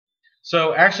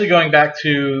So actually going back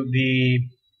to the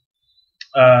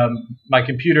my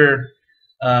computer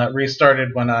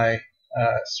restarted when I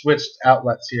switched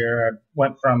outlets here. I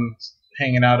went from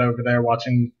hanging out over there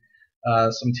watching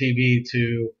some TV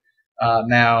to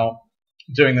now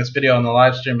doing this video on the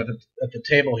live stream at the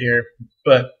table here.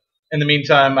 But in the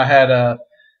meantime, I had a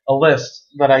list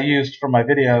that I used for my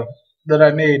video that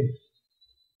I made.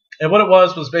 And what it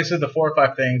was basically the 4 or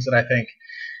 5 things that I think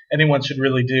anyone should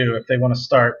really do if they want to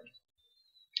start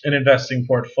an investing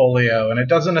portfolio. And it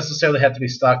doesn't necessarily have to be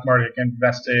stock market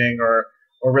investing or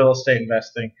real estate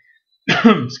investing.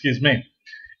 Excuse me.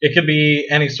 It could be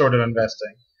any sort of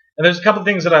investing. And there's a couple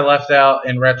things that I left out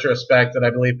in retrospect that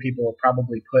I believe people will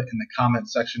probably put in the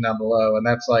comment section down below, and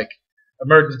that's like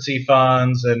emergency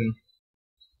funds and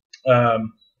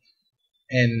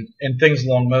things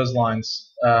along those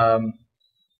lines.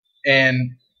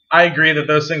 And I agree that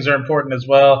those things are important as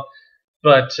well,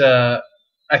 but I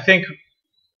think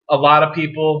a lot of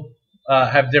people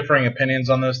have differing opinions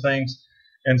on those things.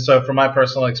 And so from my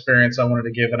personal experience, I wanted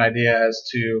to give an idea as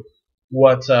to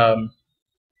what I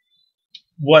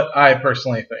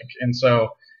personally think. And so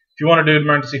if you want to do an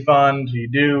emergency fund, you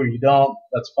do or you don't,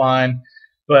 that's fine.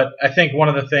 But I think one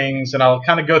of the things, and I'll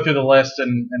kind of go through the list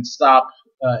and stop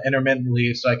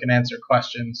intermittently so I can answer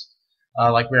questions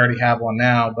like we already have one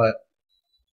now. But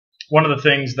one of the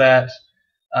things that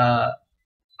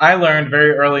I learned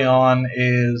very early on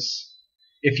is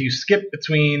if you skip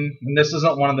between, and this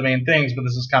isn't one of the main things, but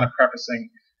this is kind of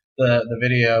prefacing the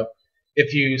video,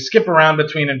 if you skip around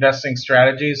between investing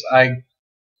strategies, I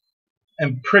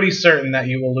am pretty certain that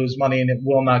you will lose money and it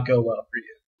will not go well for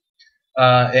you.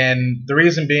 And the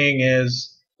reason being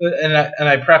is, and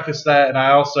I preface that, and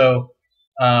I also,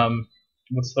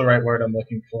 what's the right word I'm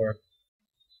looking for?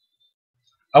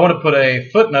 I want to put a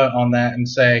footnote on that and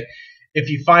say, if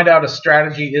you find out a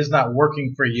strategy is not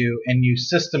working for you and you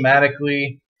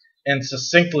systematically and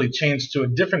succinctly change to a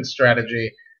different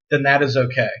strategy, then that is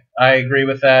okay. I agree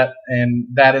with that, and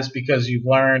that is because you've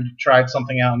learned, tried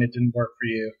something out, and it didn't work for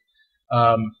you.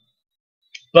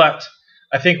 But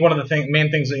I think one of the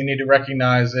main things that you need to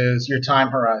recognize is your time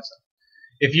horizon.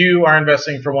 If you are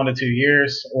investing for 1 to 2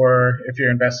 years, or if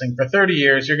you're investing for 30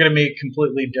 years, you're going to make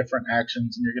completely different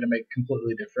actions, and you're going to make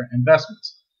completely different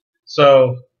investments.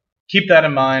 So keep that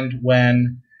in mind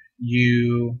when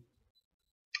you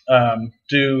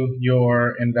do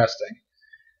your investing.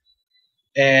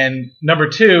 And number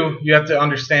 2, you have to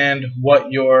understand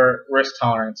what your risk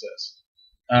tolerance is.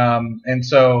 And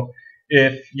so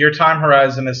if your time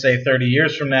horizon is, say, 30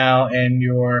 years from now, and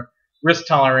your risk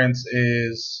tolerance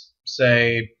is,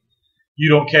 say, you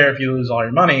don't care if you lose all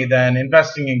your money, then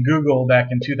investing in Google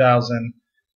back in 2000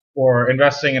 or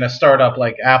investing in a startup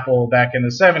like Apple back in the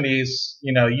 70s,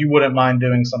 you wouldn't mind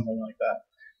doing something like that.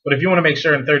 But if you want to make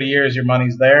sure in 30 years your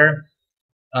money's there,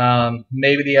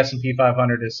 maybe the S&P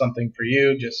 500 is something for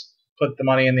you. Just put the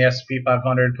money in the S&P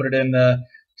 500, put it in the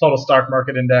total stock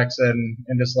market index, and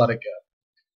just let it go.